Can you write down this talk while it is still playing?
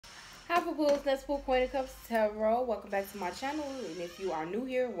Hi, Poo-Poos. That's Poo Queen of Cups Tarot. Welcome back to my channel. And if you are new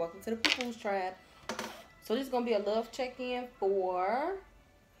here, welcome to the Poo-Poos tribe. So this is going to be a love check-in for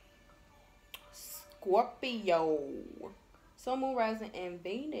Scorpio. Sun, Moon, Rising, and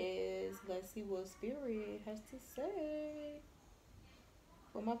Venus. Let's see what Spirit has to say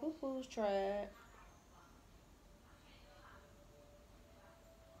for my Poo-Poos tribe.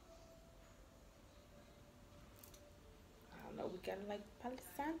 I don't know. We got it like Palo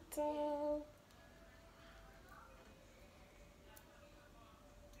Santo.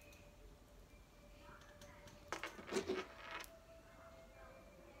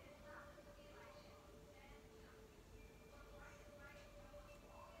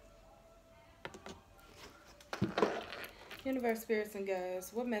 Universe, spirits, and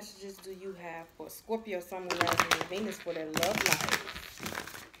guides, what messages do you have for Scorpio, Sun, Moon, Rising, and Venus for their love life?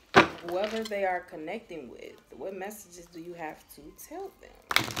 Whoever they are connecting with, what messages do you have to tell them?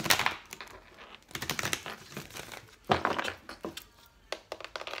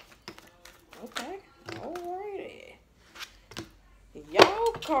 Okay, alrighty.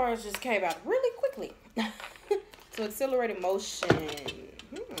 Y'all cards just came out really quickly. So accelerated motion.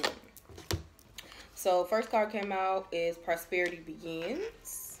 So first card came out is Prosperity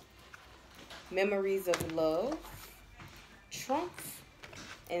Begins, Memories of Love, Trumps,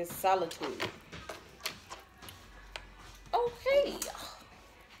 and Solitude. Okay.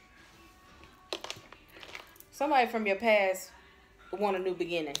 Somebody from your past want a new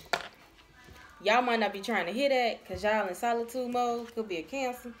beginning. Y'all might not be trying to hear that because y'all in solitude mode. Could be a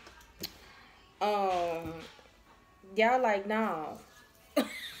Cancer. Y'all like, no.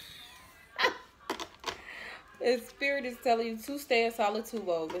 The Spirit is telling you to stay in solitude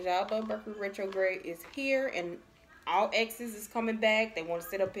mode because y'all know Mercury retrograde is here and all exes is coming back. They want to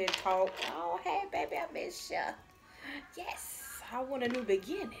sit up here and talk. Oh, hey, baby, I miss ya. Yes, I want a new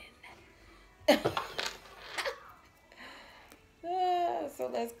beginning. So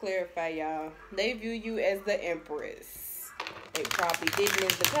let's clarify, y'all. They view you as the Empress. They probably didn't in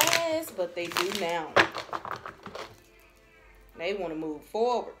the past, but they do now. They want to move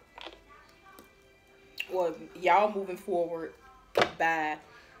forward. Or y'all moving forward by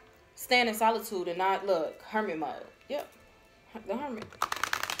staying in solitude and not, look, hermit mode. Yep, the hermit.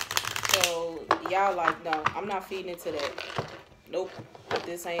 So y'all like, no, I'm not feeding into that. Nope,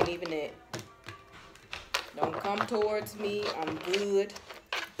 this ain't even it. Don't come towards me. I'm good.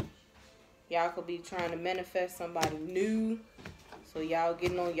 Y'all could be trying to manifest somebody new. So y'all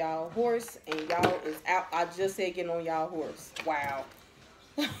getting on y'all horse and y'all is out. I just said getting on y'all horse. Wow.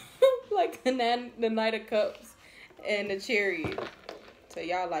 Like the Knight of Cups and the Chariot. So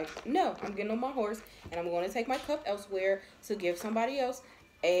y'all like, no, I'm getting on my horse and I'm going to take my cup elsewhere to give somebody else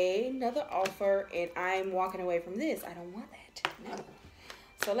another offer, and I'm walking away from this. I don't want that. No.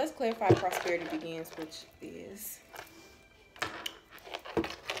 So let's clarify Prosperity Begins, which is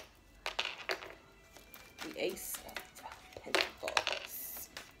the Ace of Pentacles.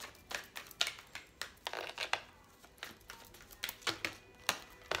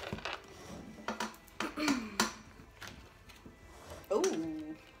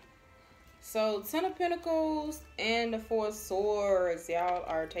 Ooh. So 10 of Pentacles and the 4 of Swords. Y'all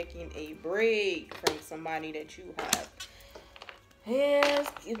are taking a break from somebody that you have. Yes,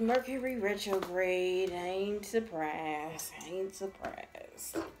 Mercury retrograde. I ain't surprised.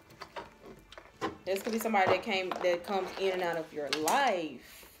 This could be somebody that comes in and out of your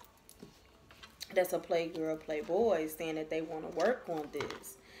life. That's a playgirl, playboy, saying that they want to work on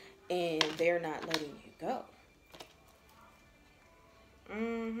this, and they're not letting you go.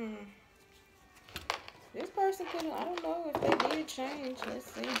 This person could, I don't know if they did change.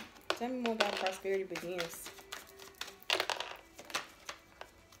 Let's see. Tell me more about Prosperity Begins.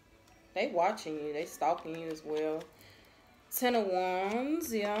 They watching you. They stalking you as well. 10 of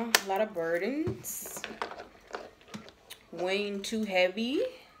Wands. Yeah. A lot of burdens. Weighing too heavy.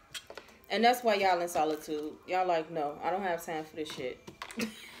 And that's why y'all in solitude. Y'all like, no, I don't have time for this shit.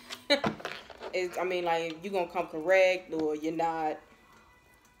 I mean, like, you gonna come correct or you're not.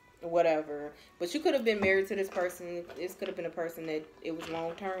 Whatever. But you could have been married to this person. This could have been a person that it was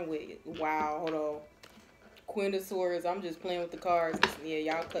long term with. Wow. Hold on. Queen of Swords, I'm just playing with the cards. Yeah,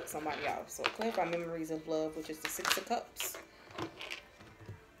 y'all cut somebody off. So clarify Memories of Love, which is the 6 of Cups.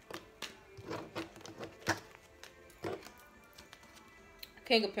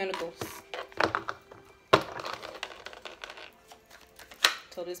 King of Pentacles.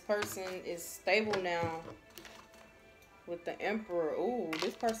 So this person is stable now with the Emperor. Ooh,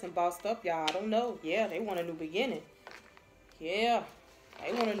 this person bossed up, y'all. I don't know. Yeah, they want a new beginning. Yeah,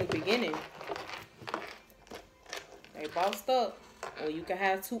 they want a new beginning. They bossed up. Or you can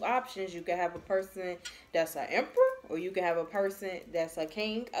have two options. You can have a person that's an emperor, or you can have a person that's a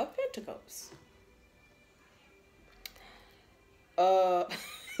king of pentacles.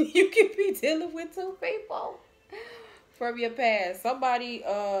 You can be dealing with two people from your past. Somebody,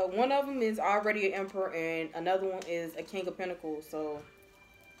 one of them is already an emperor, and another one is a king of pentacles. So,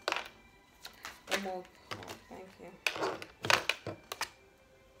 one more. Oh, thank you.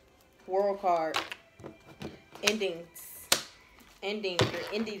 World card. Endings. Ending.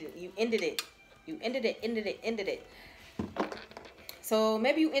 You ended it. You ended it. So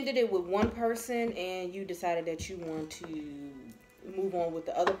maybe you ended it with one person and you decided that you want to move on with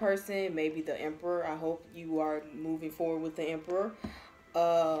the other person. Maybe the emperor. I hope you are moving forward with the emperor.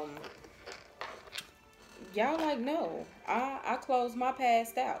 Y'all like, no. I closed my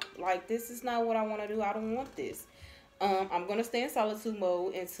past out. Like, this is not what I want to do. I don't want this. I'm going to stay in solitude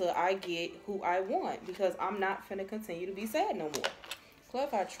mode until I get who I want. Because I'm not finna continue to be sad no more.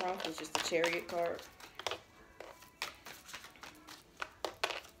 Clarify Trump was just a Chariot card.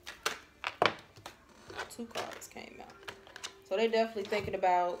 Two cards came out. So they're definitely thinking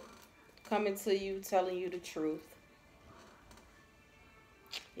about coming to you, telling you the truth.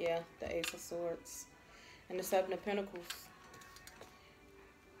 Yeah, the Ace of Swords. And the Seven of Pentacles.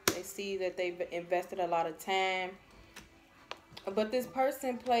 They see that they've invested a lot of time. But this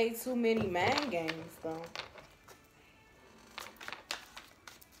person played too many mind games, though.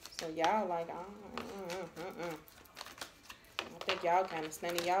 So y'all like, I think y'all kind of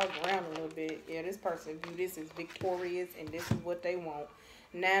standing y'all ground a little bit. Yeah, this person view this as victorious, and this is what they want.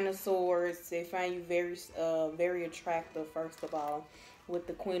 Nine of Swords. They find you very attractive, first of all, with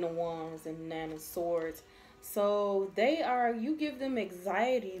the Queen of Wands and Nine of Swords. So you give them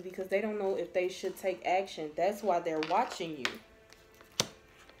anxiety because they don't know if they should take action. That's why they're watching you.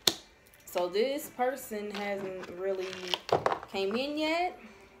 So this person hasn't really came in yet.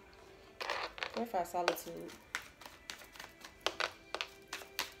 Clarify solitude.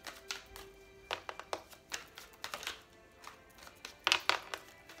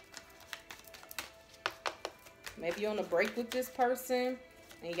 Maybe you're on a break with this person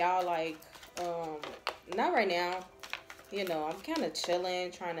and y'all like, not right now. You know, I'm kind of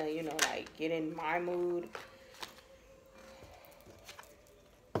chilling, trying to, you know, like get in my mood.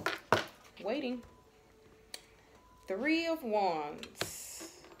 Waiting. Three of Wands.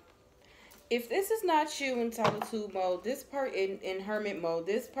 If this is not you in solitude mode, this in hermit mode,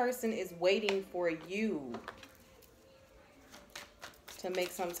 this person is waiting for you to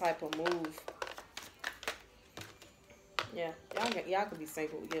make some type of move. Yeah, y'all could be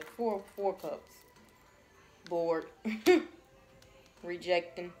single. Yeah, four cups. Bored.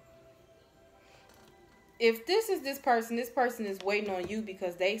 Rejecting. If this is this person is waiting on you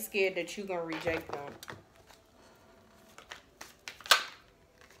because they scared that you're gonna reject them.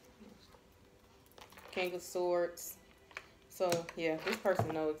 King of Swords. So, yeah, this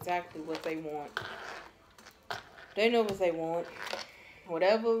person knows exactly what they want. They know what they want.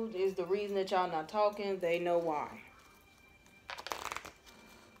 Whatever is the reason that y'all not talking, they know why.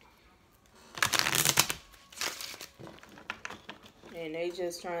 And they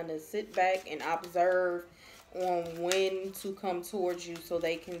just trying to sit back and observe on when to come towards you so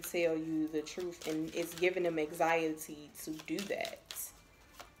they can tell you the truth. And it's giving them anxiety to do that.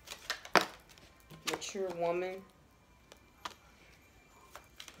 Mature woman.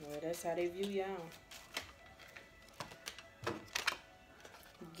 Well, that's how they view y'all.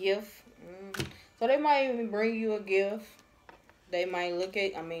 Gift. So they might even bring you a gift. They might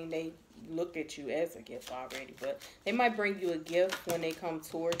they looked at you as a gift already, but they might bring you a gift when they come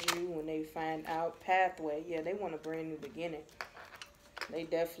towards you, when they find out pathway. Yeah, they want a brand new beginning. They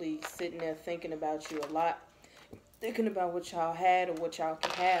definitely sitting there thinking about you a lot. Thinking about what y'all had or what y'all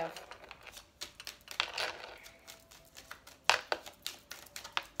can have.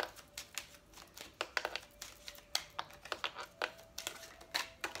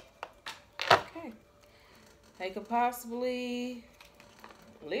 Okay. They could possibly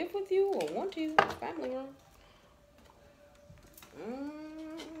live with you or want you. Family room.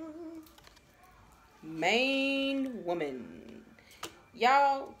 Main woman.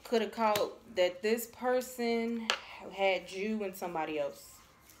 Y'all could have caught that this person had you and somebody else.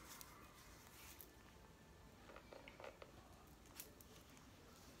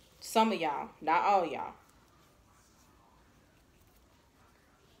 Some of y'all, not all y'all.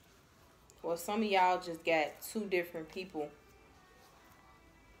 Well, some of y'all just got two different people.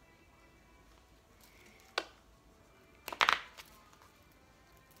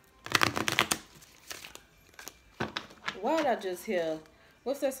 Why did I just hear?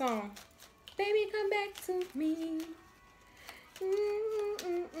 What's that song? Baby, come back to me.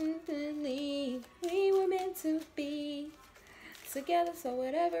 Believe we were meant to be together, so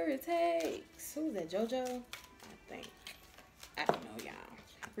whatever it takes. Who was that, JoJo? I think. I don't know, y'all.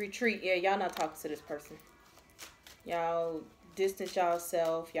 Retreat. Yeah, y'all not talking to this person. Y'all distance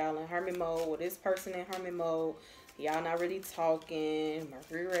yourself. Y'all in hermit mode. Or this person in hermit mode. Y'all not really talking.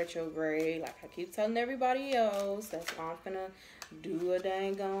 Mercury retrograde. Like I keep telling everybody else. That's why I'm finna do a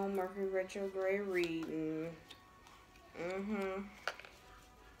dang on Mercury retrograde reading.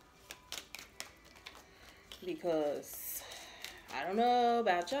 Because I don't know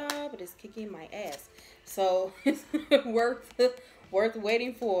about y'all, but it's kicking my ass. So it's worth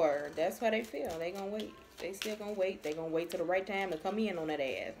waiting for. That's how they feel. They gonna wait. They still gonna wait. They gonna wait till the right time to come in on that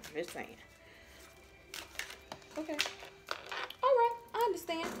ass. I'm just saying. Okay. Alright, I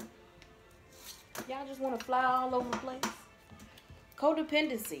understand. Y'all just wanna fly all over the place.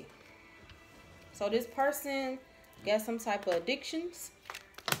 Codependency. So this person got some type of addictions,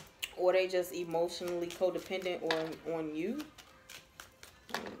 or they just emotionally codependent on you.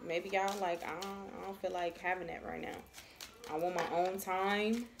 Maybe y'all like, I don't feel like having that right now. I want my own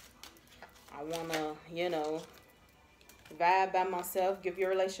time. I want to, you know, vibe by myself, give your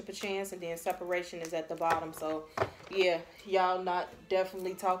relationship a chance, and then separation is at the bottom. So, yeah, y'all not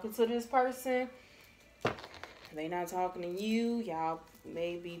definitely talking to this person. They not talking to you. Y'all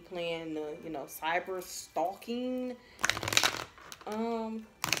may be playing the, you know, cyber stalking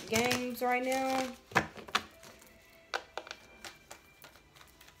games right now.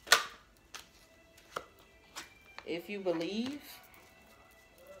 If you believe.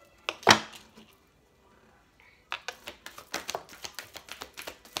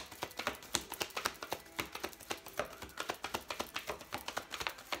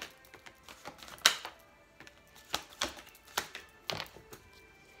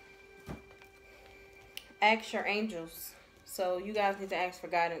 Ask your angels. So you guys need to ask for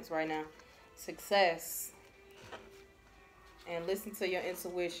guidance right now. Success. And listen to your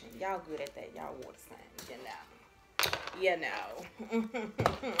intuition. Y'all good at that. Y'all water signs. You know.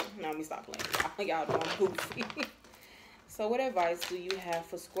 Now let me stop playing. Y'all know I'm goofy. So what advice do you have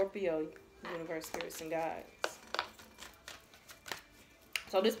for Scorpio, universe, spirits, and guides?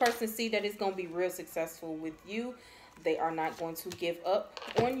 So this person see that it's going to be real successful with you. They are not going to give up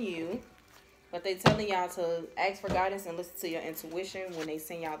on you. But they telling y'all to ask for guidance and listen to your intuition when they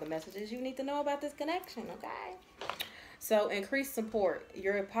send y'all the messages you need to know about this connection, okay? So increase support.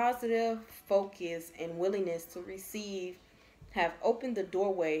 Your positive focus and willingness to receive have opened the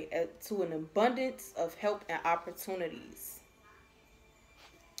doorway to an abundance of help and opportunities.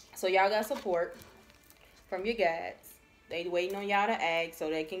 So y'all got support from your guides. They waiting on y'all to ask so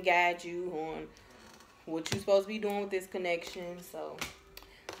they can guide you on what you're supposed to be doing with this connection. So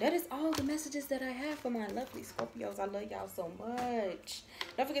that is all the messages that I have for my lovely Scorpios. I love y'all so much.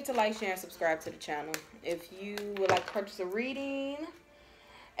 Don't forget to like, share, and subscribe to the channel. If you would like to purchase a reading,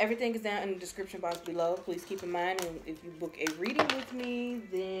 everything is down in the description box below. Please keep in mind, and if you book a reading with me,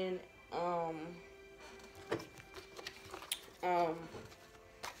 then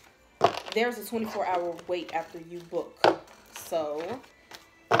there's a 24-hour wait after you book. So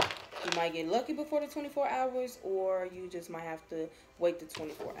you might get lucky before the 24 hours, or you just might have to wait the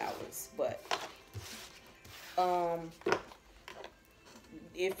 24 hours. But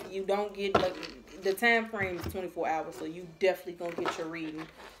if you don't get, like, the time frame is 24 hours, so you definitely gonna get your reading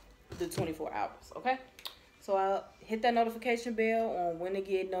the 24 hours, okay? So I'll hit that notification bell on when to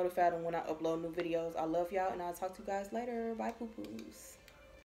get notified and when I upload new videos. I love y'all, and I'll talk to you guys later. Bye, poo-poos.